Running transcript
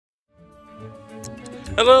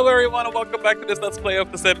Hello everyone and welcome back to this Let's Play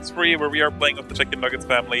of The Sims 3 where we are playing with the Chickénuggètz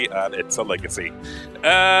family and it's a legacy.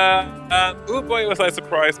 And oh boy was I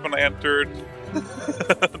surprised when I entered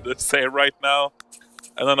the say right now.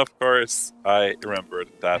 And then of course I remembered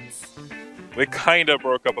that we kinda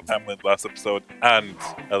broke up a family in the last episode and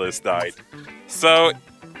Ellis died. So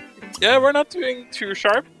yeah, we're not doing too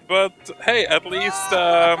sharp, but hey, at least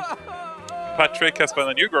Patrick has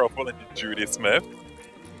found a new girlfriend in Judy Smith.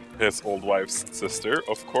 His old wife's sister,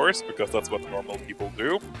 of course, because that's what normal people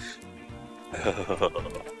do.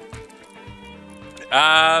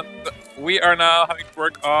 And we are now having to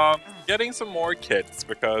work on getting some more kids,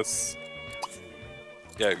 because...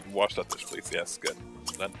 Yeah, wash that dish, please. Yes, good.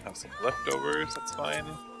 Then have some leftovers, that's fine.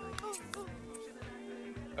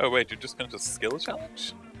 Oh wait, you're just finished a skill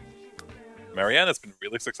challenge? Marianne has been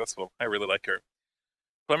really successful. I really like her.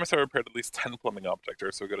 Plumbers have repaired at least 10 plumbing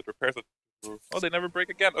objects, so we gotta repair it. Oh, they never break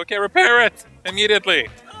again. Okay, repair it! Immediately!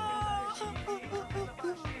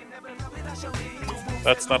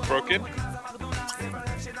 That's not broken.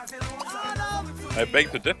 I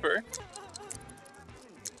beg to differ.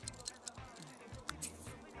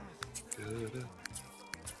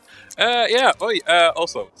 Yeah, oh,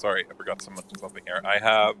 also, sorry, I forgot to mention something here. I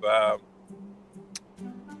have,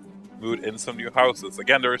 moved in some new houses.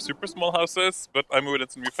 Again, there are super small houses, but I moved in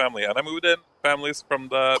some new family, and I moved in families from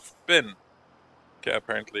the bin. Okay,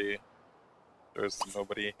 apparently there's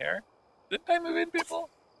nobody here. Did I move in people?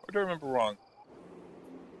 Or do I remember wrong?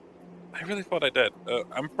 I really thought I did.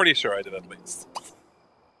 I'm pretty sure I did at least.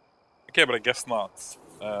 Okay, but I guess not.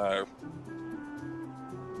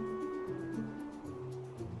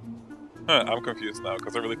 I'm confused now,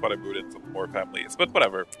 because I really thought I moved in some more families, but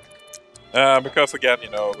whatever. Because again,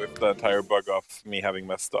 you know, with the entire bug of me having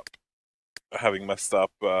messed up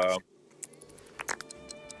the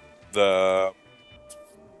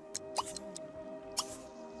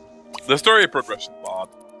story progression mod,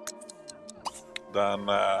 then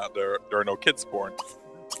there are no kids born,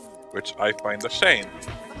 which I find a shame.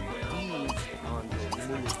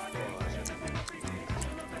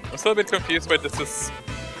 I'm still a bit confused why this is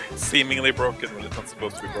seemingly broken when it's not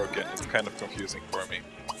supposed to be broken. It's kind of confusing for me.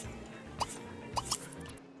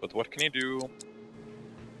 But what can you do?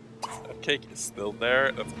 That cake is still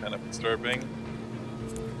there. That's kind of disturbing.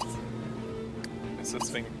 Is this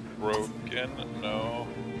thing broken? No.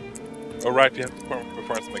 Oh right, we have to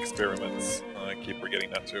perform some experiments. I keep forgetting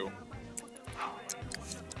that too.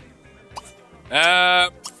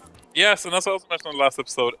 Yes, and as I also mentioned in the last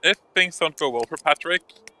episode, if things don't go well for Patrick,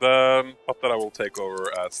 then Patara will take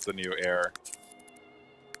over as the new heir.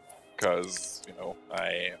 Because, you know,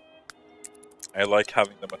 I like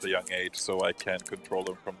having them at a young age so I can control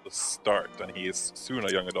them from the start. And he is soon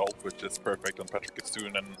a young adult, which is perfect, and Patrick is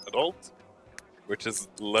soon an adult, which is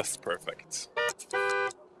less perfect.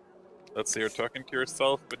 Let's say you're talking to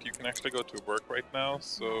yourself, but you can actually go to work right now,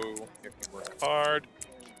 so you can work hard.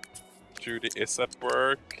 Judy is at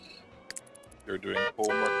work. You're doing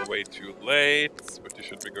homework way too late, but you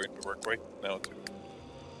should be going to work right now to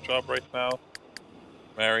job right now.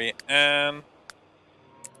 Mary Ann.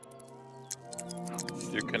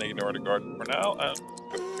 You can ignore the garden for now and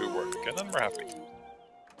go to work, and then we're happy.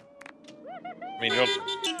 I mean, you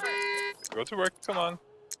don't go to work, come on.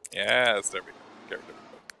 Yes, there we go. There we go.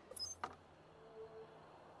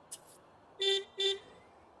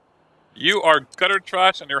 You are gutter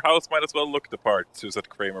trash and your house might as well look the part, Suzette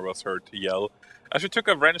Kramer was heard to yell, as she took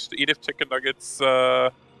a wrench to Edith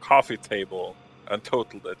Chickénuggètz' coffee table and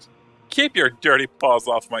totaled it. Keep your dirty paws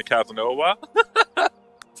off my Casanova!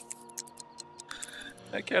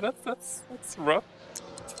 Okay, that's rough.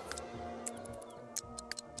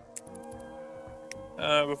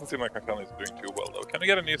 Doesn't seem like my family's doing too well though. Can we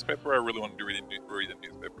get a newspaper? I really want to read a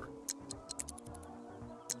newspaper.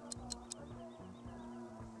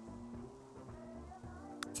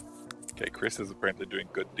 Okay, Chris is apparently doing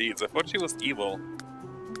good deeds. I thought she was evil.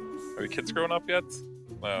 Are your kids grown up yet?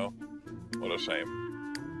 No. What a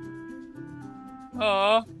shame.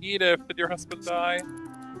 Aw, Edith, did your husband die?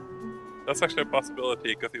 That's actually a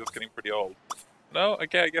possibility, because he was getting pretty old. No?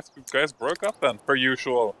 Okay, I guess you guys broke up then, per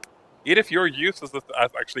usual. Edith, your use is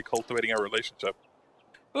actually cultivating a relationship.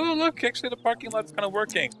 Oh, look, actually the parking lot's kind of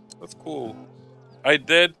working. That's cool. I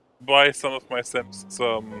did buy some of my Sims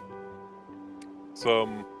some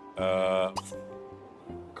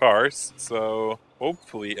cars, so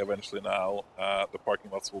hopefully eventually now the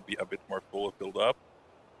parking lots will be a bit more full and filled up,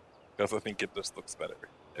 because I think it just looks better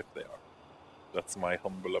if they are. That's my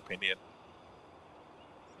humble opinion.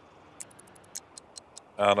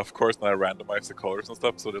 And of course now I randomize the colors and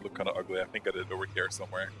stuff so they look kind of ugly. I think I did it over here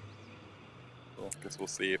somewhere. So I guess we'll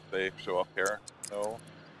see if they show up here. No.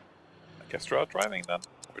 I guess they're out driving then,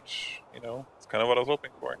 which, you know, is kind of what I was hoping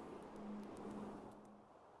for.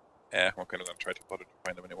 I'm kind of gonna try to bother to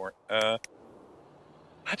find them anymore.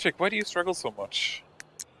 Patrick, why do you struggle so much?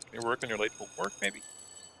 Can you work on your late homework, maybe?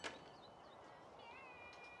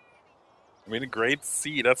 I mean, a grade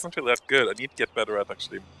C, that's not really that good. I need to get better at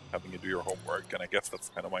actually having you do your homework, and I guess that's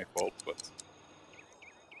kind of my fault, but...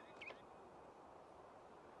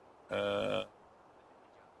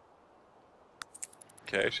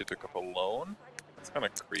 Okay, she took up a loan. That's kind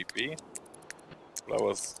of creepy. That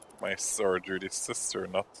was my Sir Judy's sister,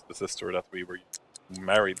 not the sister that we were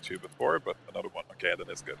married to before, but another one. Okay, that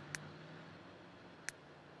is good.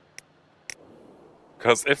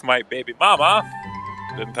 Because if my baby mama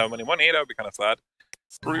didn't have any money, that would be kind of sad.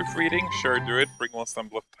 Proofreading, sure, do it. Bring one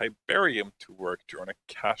sample of Tiberium to work to earn a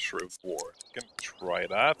cash reward. You can try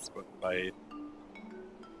that, but I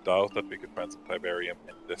doubt that we could find some Tiberium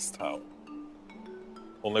in this town.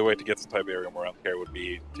 Only way to get some Tiberium around here would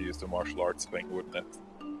be to use the martial arts thing, wouldn't it?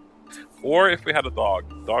 Or if we had a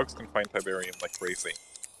dog. Dogs can find Tiberium like crazy.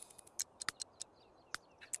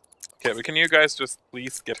 Okay, but can you guys just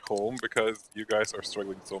please get home, because you guys are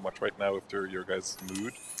struggling so much right now with your guys'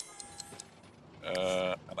 mood.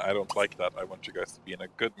 And I don't like that. I want you guys to be in a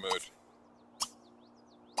good mood.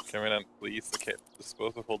 Can we then please, okay,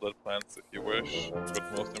 dispose of all dead plants if you wish,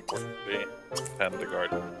 but most importantly, tend the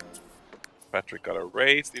garden. Patrick got a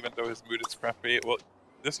raise, even though his mood is crappy. Well,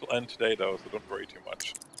 this will end today though, so don't worry too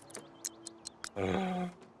much. I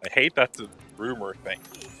hate that rumor thing.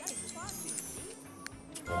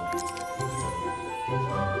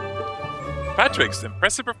 Patrick's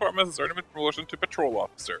impressive performance has earned him a promotion to patrol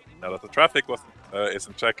officer. Now that the traffic is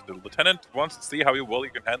in check, the lieutenant wants to see how well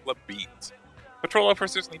you can handle a beat. Patrol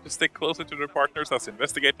officers need to stick closer to their partners as they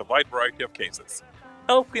investigate a wide variety of cases.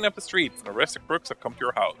 Help clean up the streets and arrest the crooks that come to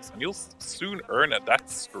your house, and you'll soon earn that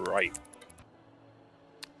stripe.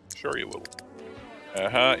 Sure you will.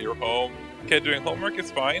 You're home. Okay, doing homework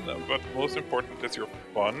is fine, but most important is your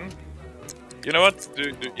fun. You know what?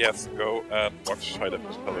 Yes, go and watch High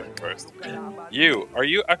Definition Television first. You, are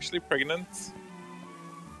you actually pregnant?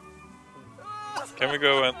 Can we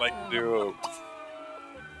go and do...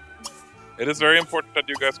 It is very important that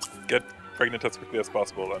you guys get pregnant as quickly as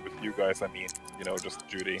possible, and with you guys I mean, you know, just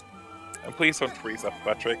Judy. And please don't freeze up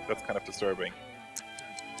Patrick, that's kind of disturbing.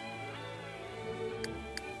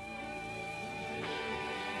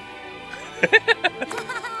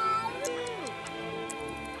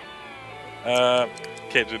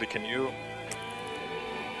 Okay, Judy, can you...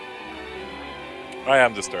 I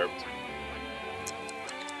am disturbed.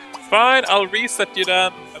 Fine, I'll reset you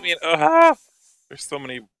then. I mean, there's so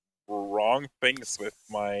many wrong things with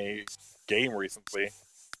my game recently.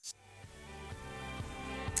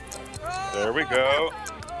 There we go.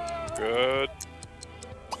 Good.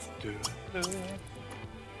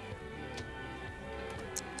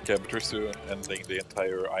 Okay, but we're soon ending the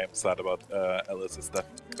entire I am sad about Ellis's death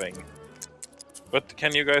thing. But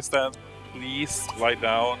can you guys then please lie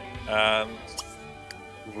down and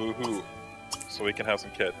woohoo, so we can have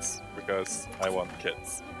some kids, because I want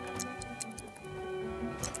kids.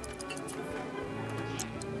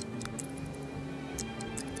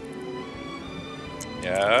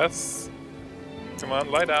 Yes. Come on,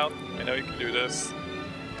 lie down. I know you can do this.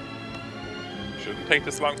 Shouldn't take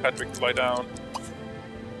this long, Patrick, to lie down.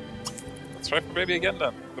 Let's try for baby again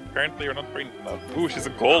then. Apparently you're not pregnant enough. Ooh, she's a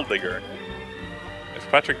gold digger. If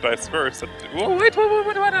Patrick dies first, whoa, wait,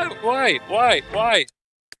 why?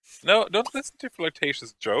 No, don't listen to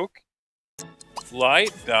flirtatious joke. Lie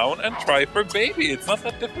down and try for baby. It's not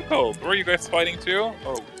that difficult. Were you guys fighting too?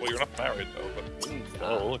 Oh, well, you're not married though, but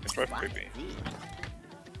oh, you can try for baby.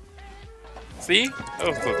 See? That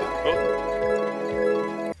was so difficult.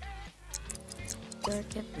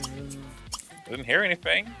 I didn't hear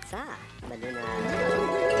anything.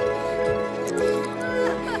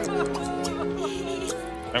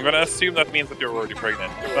 I'm gonna assume that means that you're already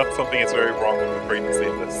pregnant. If that's something is very wrong with the pregnancy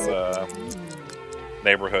in this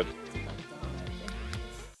neighborhood.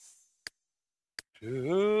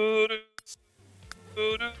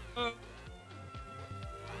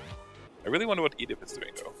 I really wonder what Edith is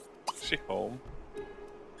doing though. Is she home?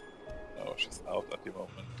 No, she's out at the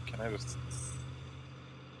moment. Can I just...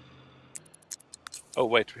 Oh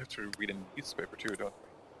wait, we have to read a newspaper too, don't we?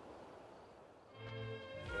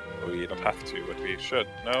 We don't have to, but we should.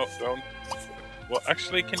 No, don't. Well,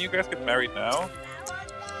 actually, can you guys get married now?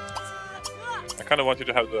 I kind of want you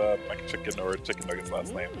to have the chicken or chicken nuggets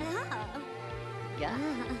last name.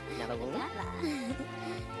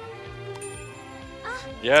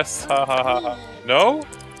 Yes, ha ha ha ha. No?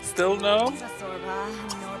 Still no?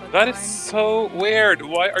 That is so weird.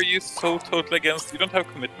 Why are you so totally against? You don't have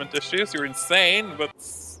commitment issues. You're insane, but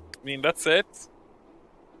I mean that's it.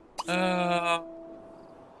 Why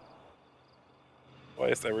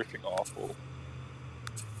is everything awful?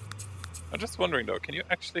 I'm just wondering though, can you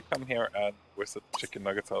actually come here and visit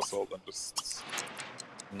Chickénuggètz household and just...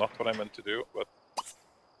 Not what I meant to do, but...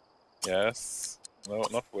 Yes. No,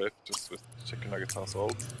 not with, just with Chickénuggètz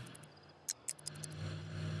household.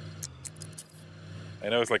 I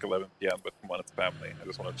know it's like 11 PM, but come on, it's family. I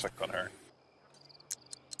just want to check on her.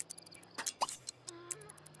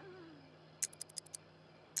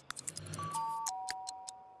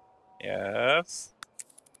 Yes.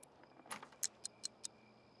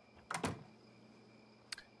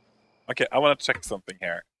 Okay, I want to check something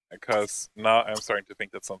here, because now I'm starting to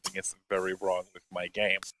think that something is very wrong with my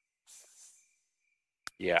game.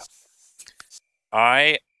 Yeah.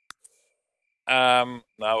 I am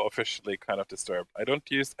now officially kind of disturbed. I don't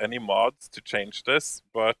use any mods to change this,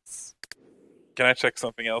 but can I check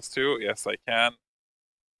something else too? Yes, I can.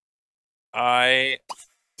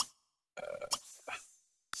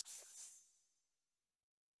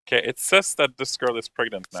 Okay, it says that this girl is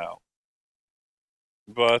pregnant now.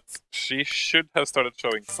 But she should have started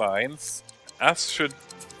showing signs, as should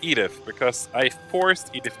Edith, because I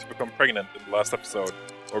forced Edith to become pregnant in the last episode,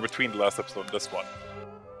 or between the last episode and this one.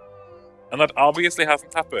 And that obviously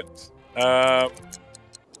hasn't happened.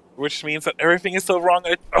 Which means that everything is so wrong,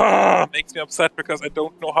 and it makes me upset because I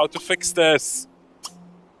don't know how to fix this.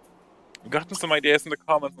 I've gotten some ideas in the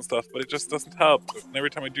comments and stuff, but it just doesn't help. And every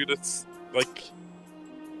time I do this, like,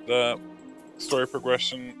 the story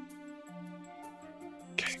progression...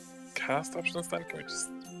 Okay, cast options then? Can we just...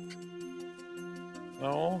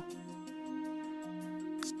 No?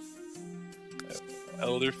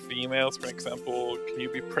 Elder females, for example. Can you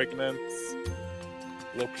be pregnant?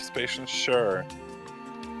 Low participation? Sure.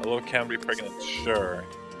 Hello, can be pregnant? Sure.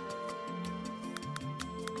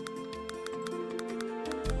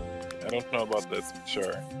 I don't know about this, but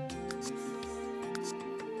sure.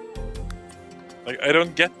 Like, I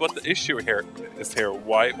don't get what the issue here is here.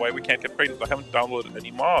 Why we can't get pregnant? I haven't downloaded any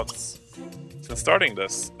mods since starting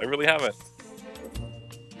this. I really haven't.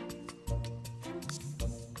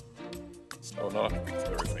 Oh no, I have to fix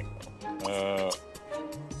everything.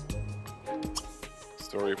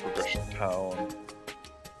 Story progression town.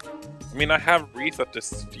 I mean, I have reset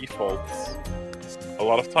this default a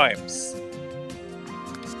lot of times.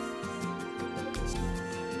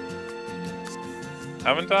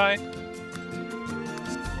 Haven't I?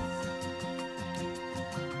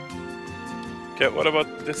 Okay, what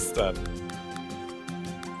about this then?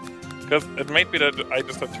 Because it might be that I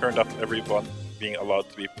just have turned off everyone being allowed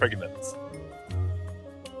to be pregnant.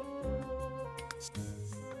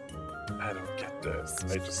 I don't get this.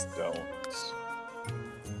 I just don't.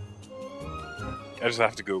 I just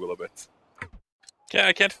have to Google a bit. Yeah,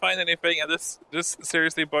 I can't find anything, and this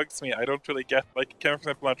seriously bugs me. I don't really get, like, can, for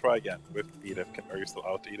example, I try again with Edith. Are you still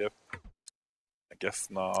out, Edith? I guess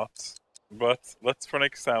not. But let's, for an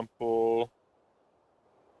example,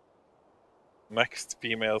 next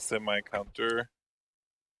female sim I encounter,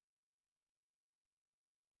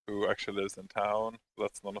 who actually lives in town.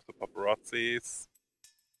 That's none of the paparazzis.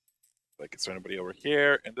 Like, is there anybody over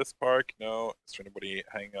here in this park? No. Is there anybody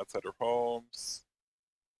hanging outside their homes?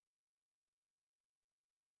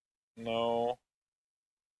 No.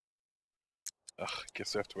 Ugh, I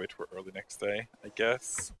guess we have to wait for early next day, I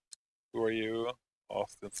guess. Who are you?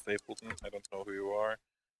 Austin Stapleton. I don't know who you are.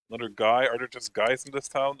 Another guy? Are there just guys in this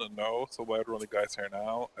town? No. So why are there only guys here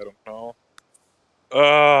now? I don't know.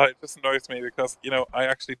 It just annoys me because, you know, I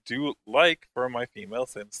actually do like for my female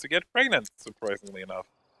sims to get pregnant, surprisingly enough.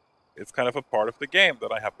 It's kind of a part of the game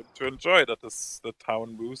that I happen to enjoy, that the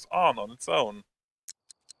town moves on its own.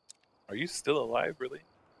 Are you still alive, really?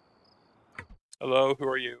 Hello, who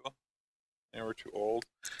are you? You were too old.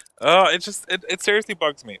 It seriously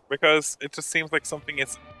bugs me, because it just seems like something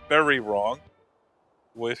is very wrong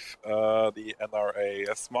with the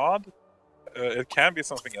NRAS mod. It can be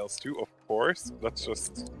something else too, of course. That's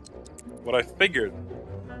just what I figured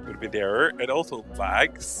would be the error. It also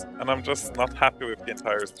lags, and I'm just not happy with the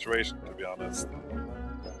entire situation, to be honest.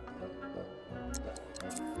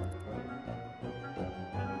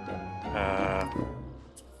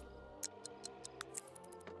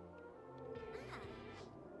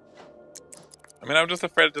 I mean, I'm just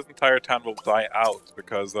afraid this entire town will die out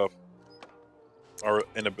because of our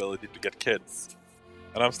inability to get kids.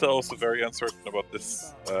 And I'm still also very uncertain about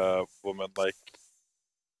this woman, like...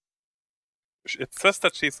 It says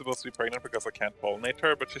that she's supposed to be pregnant because I can't pollinate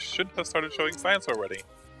her, but she should have started showing signs already.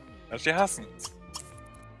 And she hasn't.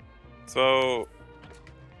 So...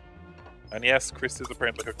 And yes, Chris is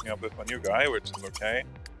apparently hooking up with my new guy, which is okay.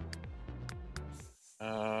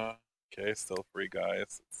 Okay, still 3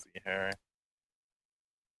 guys. Let's see here.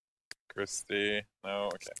 Christy, no,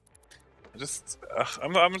 okay.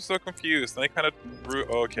 I'm so confused. And I kind of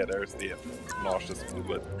okay, there's the nauseous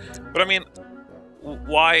fluid. But I mean,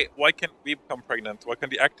 why can't we become pregnant? Why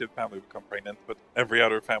can't the active family become pregnant, but every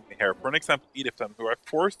other family here? For an example, Edith them, who are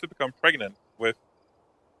forced to become pregnant with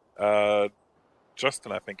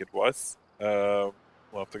Justin, I think it was, one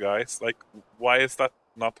of the guys. Like, why is that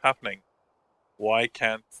not happening? Why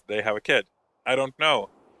can't they have a kid? I don't know.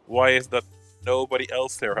 Why is that nobody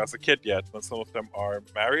else here has a kid yet, when some of them are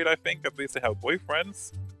married, I think? At least they have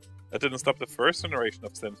boyfriends. That didn't stop the first generation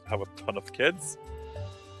of Sims to have a ton of kids.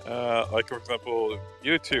 Like, for example,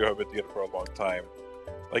 you two have been together for a long time.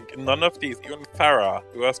 Like, none of these, even Farah,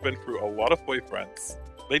 who has been through a lot of boyfriends,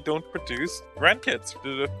 they don't produce grandkids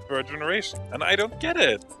to the third generation. And I don't get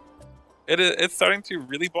it. It's starting to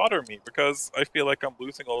really bother me, because I feel like I'm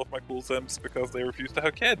losing all of my cool Sims because they refuse to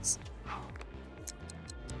have kids.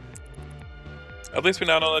 At least we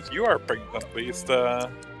now know that you are pregnant, at least.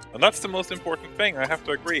 And that's the most important thing, I have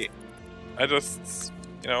to agree. I just,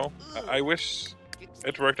 you know, I wish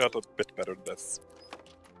it worked out a bit better than this.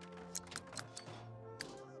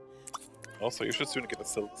 Also, you should soon get a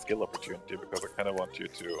skill opportunity, because I kind of want you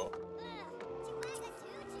to...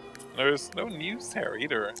 There's no news here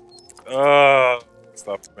either.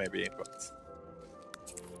 Stuff maybe, but...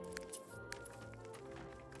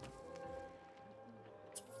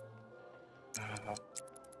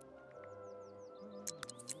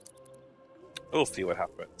 We'll see what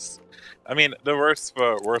happens. I mean, the worst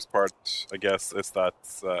part, I guess, is that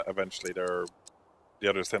eventually the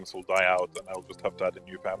other Sims will die out, and I'll just have to add in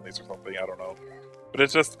new families or something, I don't know. But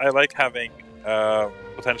it's just, I like having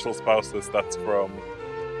potential spouses that's from...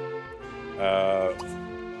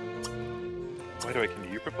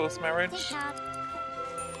 can you propose marriage?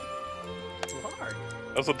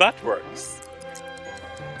 Oh, so that works.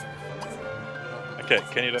 Okay,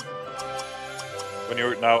 can you then... When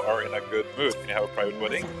you now are in a good mood, can you have a private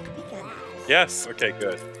wedding? Yes, okay,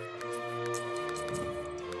 good.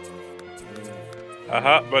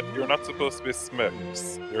 But you're not supposed to be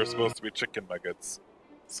Smiths. You're supposed to be Chickénuggètz.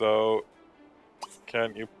 So,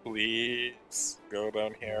 can you please go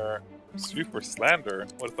down here? Sue for slander?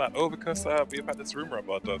 What is that? Oh, because we've had this rumor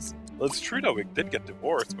about us. Well, it's true that we did get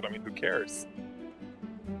divorced, but I mean, who cares?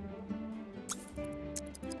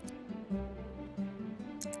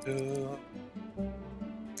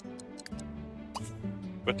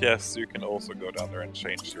 But yes, you can also go down there and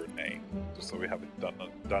change your name, just so we have it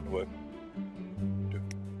done with.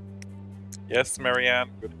 Yes,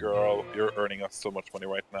 Marianne, good girl. You're earning us so much money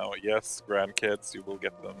right now. Yes, grandkids, you will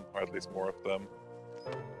get them, or at least more of them.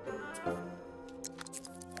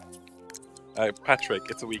 Patrick,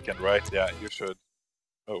 it's a weekend, right? Yeah, you should.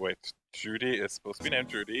 Oh wait, Judy is supposed to be named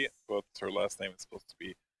Judy, but her last name is supposed to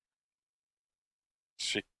be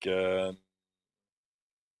Chickénuggètz.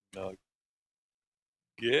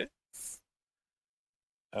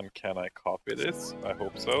 And can I copy this? I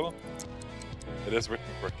hope so. It is written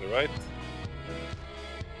correctly, right?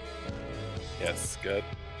 Yes, good.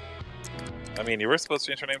 I mean, you were supposed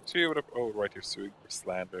to change your name too, but oh, right, you're suing for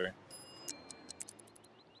slander.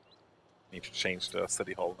 Need to change the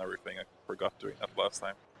city hall and everything. I forgot doing that last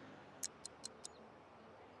time.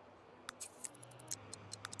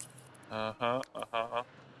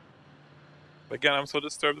 Again, I'm so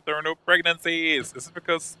disturbed that there are no pregnancies! Is it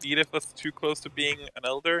because Edith was too close to being an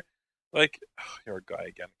elder? Like, you're a guy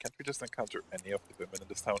again. Can't we just encounter any of the women in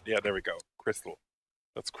this town? Yeah, there we go. Crystal.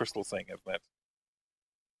 That's Crystal saying, isn't it?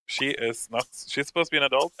 She is not... She's supposed to be an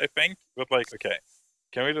adult, I think. But like, okay.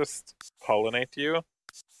 Can we just pollinate you?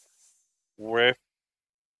 With...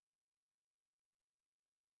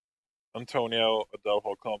 Antonio Adele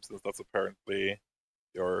Holcomb, since that's apparently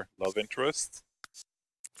your love interest.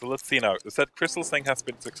 So let's see now. It said Crystal Singh has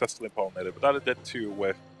been successfully pollinated, but that it did too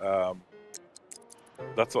with...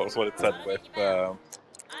 that's also what it said with...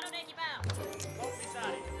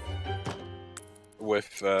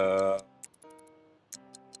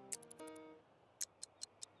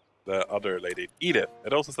 the other lady, Edith.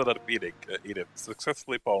 It also said that Edith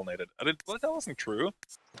successfully pollinated. Well, that wasn't true.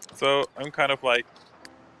 So I'm kind of like,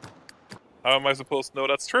 how am I supposed to know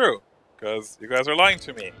that's true? Because you guys are lying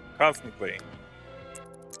to me constantly.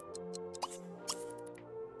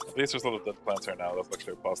 At least there's a lot of dead plants here now. That's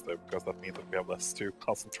actually positive, because that means that we have less to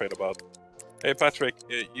concentrate about. Hey Patrick,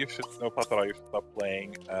 you should know Patara, you should stop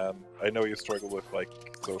playing. I know you struggle with like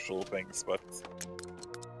social things, but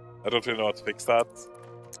I don't really know how to fix that.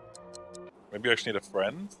 Maybe you actually need a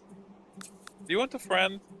friend? Do you want a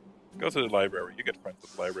friend? Go to the library. You get friends at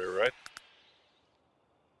the library, right?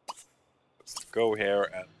 Just go here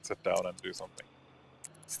and sit down and do something.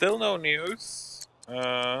 Still no news.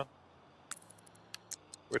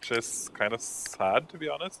 Which is kind of sad, to be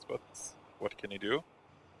honest, but what can you do?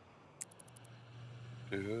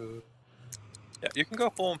 Yeah, you can go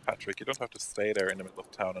home, Patrick. You don't have to stay there in the middle of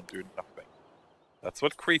town and do nothing. That's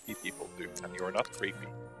what creepy people do, and you're not creepy.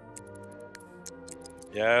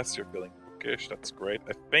 Yes, you're feeling bookish, that's great.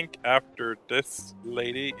 I think after this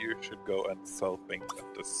lady, you should go and sell things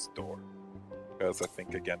at the store. Because I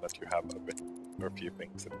think, again, that you have a bit or a few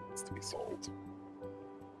things that needs to be sold.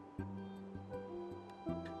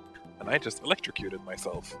 And I just electrocuted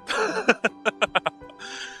myself.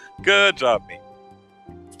 Good job, me.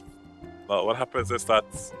 Well, what happens is that...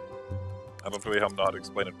 I don't really know how to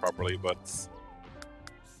explain it properly, but...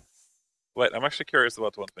 Wait, I'm actually curious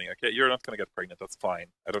about one thing. Okay, you're not gonna get pregnant, that's fine.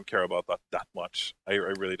 I don't care about that much. I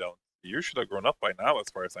really don't. You should have grown up by now, as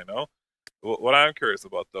far as I know. What I'm curious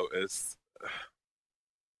about, though, is...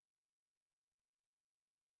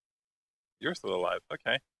 You're still alive.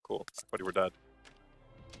 Okay, cool. I thought you were dead.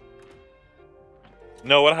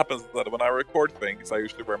 No, what happens is that when I record things, I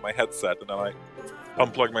usually wear my headset, and then I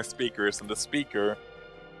unplug my speakers, and the speaker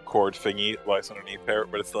cord thingy lies underneath there,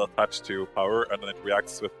 but it's still attached to power, and then it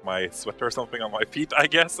reacts with my sweater or something on my feet, I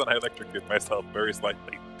guess, and I electrocute myself very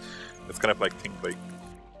slightly. It's kind of like tingly.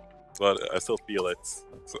 But I still feel it.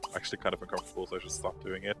 It's actually kind of uncomfortable, so I should stop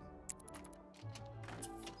doing it.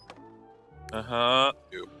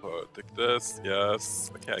 You take this,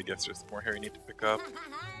 yes. Okay, I guess there's more here you need to pick up.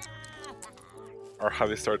 Or have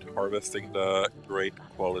you started harvesting the great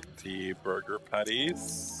quality burger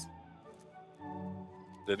patties?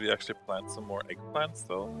 Did we actually plant some more eggplants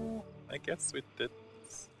though? I guess we did.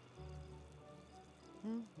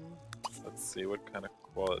 Let's see, what kind of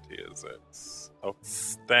quality is it?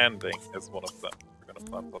 Outstanding is one of them. We're gonna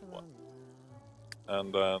plant that one.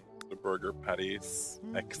 And then the burger patties,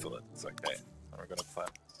 excellent. Okay, and we're gonna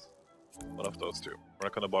plant one of those two. We're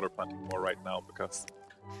not gonna bother planting more right now because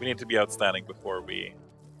we need to be outstanding before we...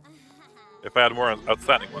 If I had more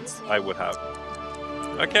outstanding ones, I would have.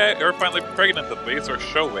 Okay, you're finally pregnant at least, or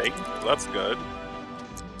showing, so that's good.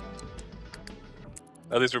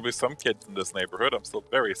 At least there'll be some kids in this neighborhood. I'm still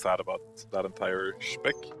very sad about that entire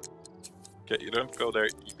shtick. Okay, you don't go there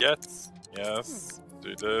yet. Yes,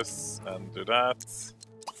 do this and do that.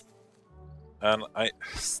 And I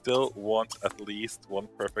still want at least one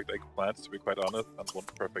perfect eggplant, to be quite honest, and one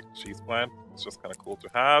perfect cheese plant. It's just kind of cool to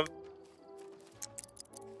have.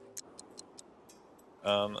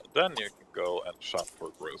 And then you can go and shop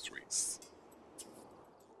for groceries.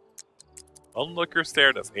 Onlooker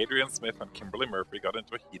stared as Adrian Smith and Kimberly Murphy got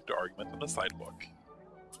into a heated argument on the sidewalk.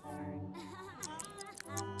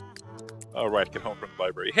 Alright, get home from the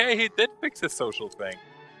library. Hey, he did fix his social thing!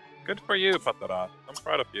 Good for you, Patara. I'm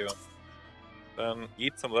proud of you. Then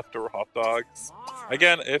eat some leftover hot dogs.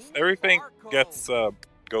 Again, if everything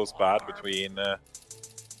goes bad between the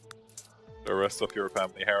rest of your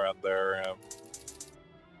family here and there, I'm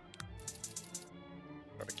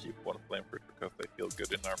gonna keep one flame fruit because they feel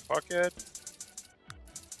good in our pocket.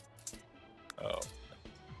 Oh.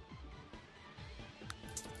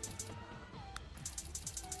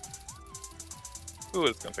 Ooh,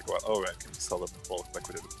 it's gonna take a while. Oh, I can sell them in bulk like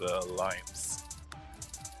we did with the limes.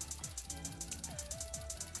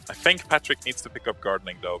 I think Patrick needs to pick up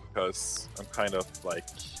gardening though, because I'm kind of like...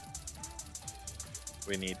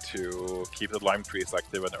 We need to keep the lime trees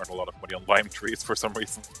active and earn a lot of money on lime trees for some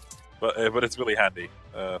reason. But it's really handy,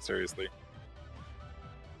 seriously.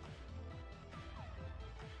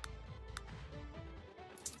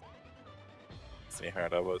 Let's see here,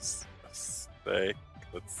 that was a steak.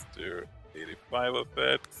 Let's do 85 of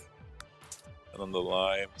it. And then the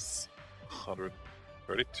limes,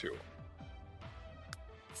 132.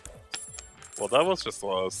 Well, that was just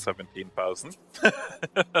 17,000.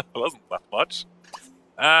 It wasn't that much.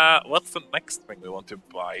 What's the next thing we want to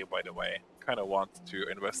buy, by the way? Kind of want to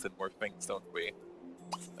invest in more things, don't we?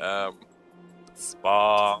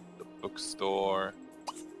 Spa, the bookstore.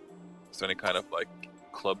 Is there any kind of like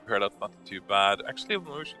club here that's not too bad? Actually,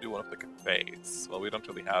 we should do one of the cafes. Well, we don't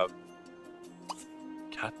really have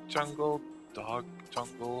cat jungle, dog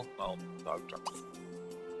jungle. No, dog jungle.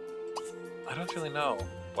 I don't really know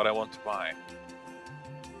what I want to buy.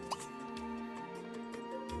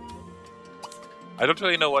 I don't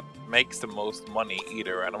really know what makes the most money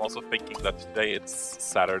either, and I'm also thinking that today it's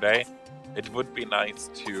Saturday. It would be nice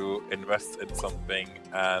to invest in something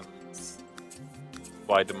and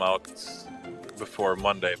buy them out before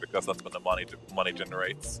Monday, because that's when the money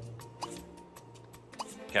generates.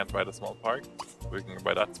 Can't buy the small park. We can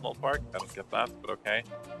buy that small park. I don't get that, but okay.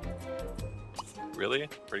 Really?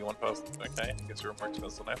 31,000? Okay, I guess you're more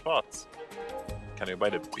expensive than I thought. Can we buy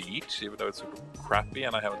the beach, even though it's super crappy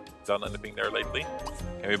and I haven't done anything there lately?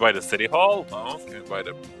 Can we buy the city hall? No. Can we buy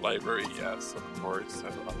the library? Yes, of course.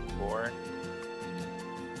 I've done that before.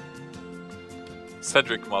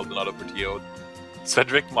 Cedric Maldonado Portillo.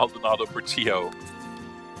 Cedric Maldonado Portillo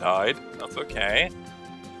died. That's okay.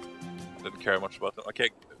 I didn't care much about them.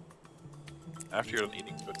 Okay. After you're done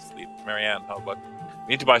eating, go to sleep. Marianne, how about...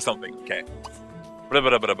 We need to buy something. Okay.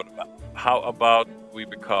 How about we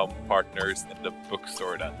become partners in the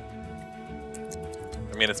bookstore then?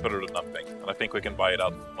 I mean, it's better than nothing. And I think we can buy it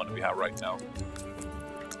out of the one we have right now.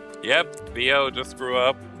 Yep, Theo just grew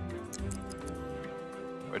up.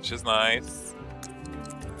 Which is nice.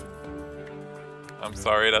 I'm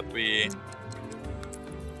sorry that we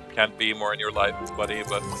can't be more in your life, buddy,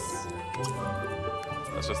 but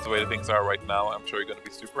that's just the way the things are right now. I'm sure you're going to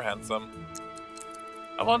be super handsome.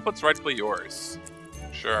 I want what's rightfully yours.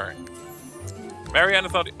 Sure. Marianne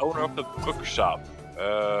is not the owner of the bookshop.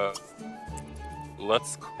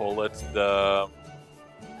 Let's call it the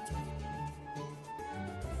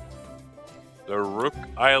Rook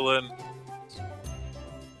Island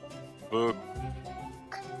Book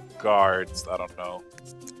Guards. I don't know.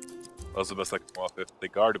 Those are the best I can come up with. They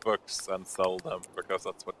guard books and sell them because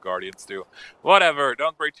that's what guardians do. Whatever.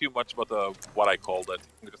 Don't worry too much about what I called it.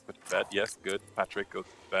 You can just go to bed. Yes, good. Patrick, go to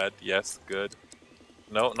bed. Yes, good.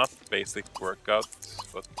 No, not basic workout,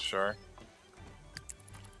 but sure.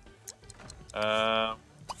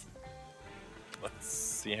 Let's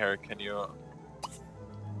see here. Can you?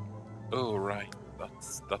 Oh right,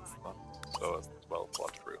 that's not so well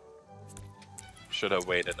thought through. Should have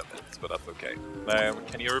waited a minute, but that's okay.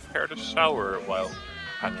 Can you repair the shower while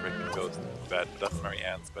Patrick goes to bed? That's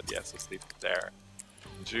Marianne's bed. Yes, so sleep there.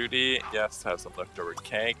 Judy, yes, have some leftover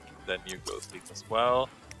cake. Then you go sleep as well.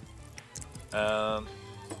 And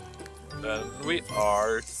then we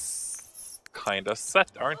are kinda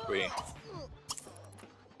set, aren't we?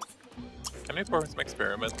 Can we perform some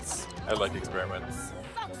experiments? I like experiments.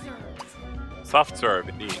 Soft serve,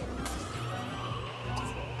 indeed.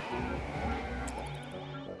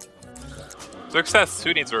 Success!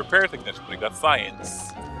 Who needs a repair technician? We got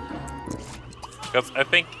science. Because I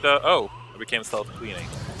think it became self-cleaning.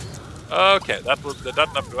 Okay, that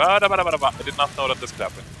enough. I did not know that this could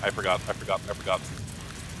happen. I forgot.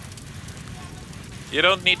 You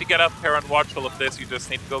don't need to get up here and watch all of this, you just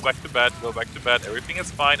need to go back to bed, everything is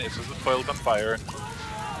fine, it's just a toilet on fire.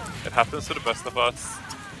 It happens to the best of us.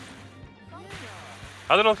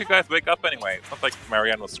 How did all you guys wake up anyway? It's not like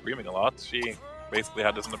Marianne was screaming a lot, she basically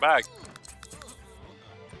had this in the bag.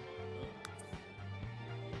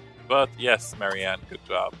 But yes, Marianne, good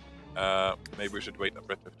job. Maybe we should wait a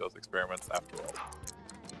bit with those experiments after all.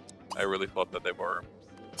 I really thought that they were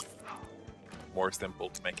more simple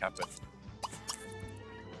to make happen.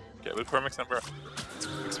 Okay, with permix number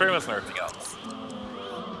experiments and everything else.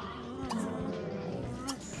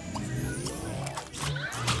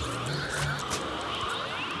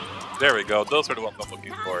 There we go, those are the ones I'm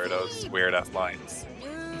looking for, those weird ass lines.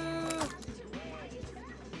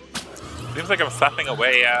 Seems like I'm sapping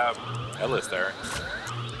away Ellis there.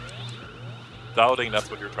 Doubting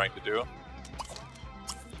that's what you're trying to do.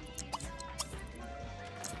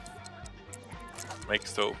 Make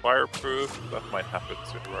stove fireproof, that might happen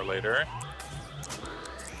sooner or later.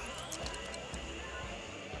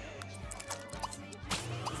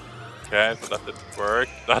 Okay, so that didn't work.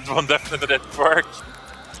 That one definitely didn't work.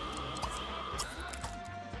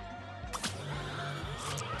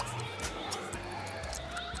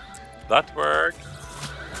 That worked.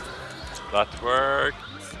 That worked.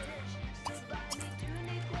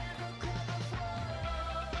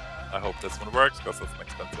 I hope this one works, because that's an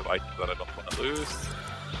expensive item that I don't want to lose.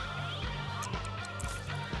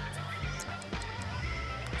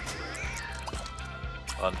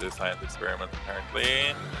 Undo science experiment,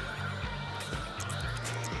 apparently.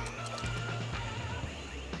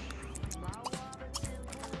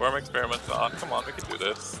 Form experiments on. Come on, we can do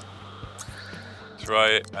this.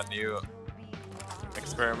 Try a new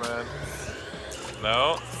experiment.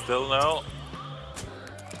 No, still no.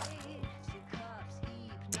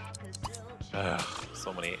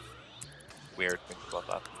 So many weird things about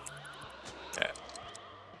that. Okay.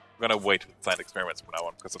 I'm gonna wait with science experiments from now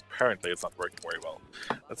on, because apparently it's not working very well.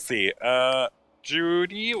 Let's see.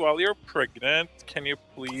 Judy, while you're pregnant, can you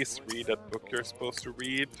please read that book you're supposed to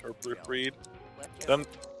read, or proofread? Then,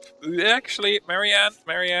 actually,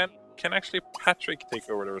 Marianne, can actually Patrick take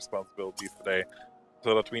over the responsibilities today,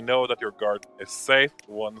 so that we know that your garden is safe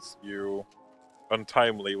once you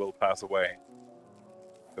untimely will pass away.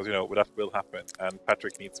 Because, you know, that will happen, and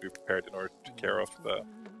Patrick needs to be prepared in order to take care of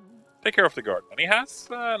the garden. And he has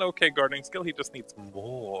an okay gardening skill, he just needs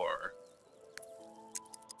more.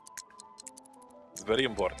 It's very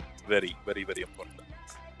important. Very, very, very important.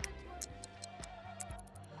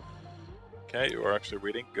 Okay, you are actually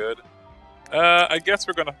reading. Good. I guess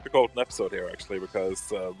we're gonna have to call it an episode here, actually,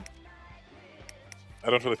 because I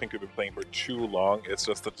don't really think we've been playing for too long. It's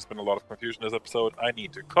just that there's been a lot of confusion this episode. I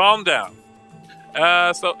need to calm down.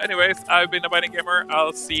 So anyways, I've been AbidingGamer.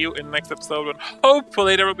 I'll see you in the next episode, and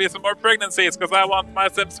hopefully there will be some more pregnancies, because I want my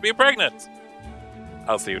Sims to be pregnant.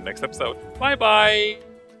 I'll see you next episode. Bye-bye!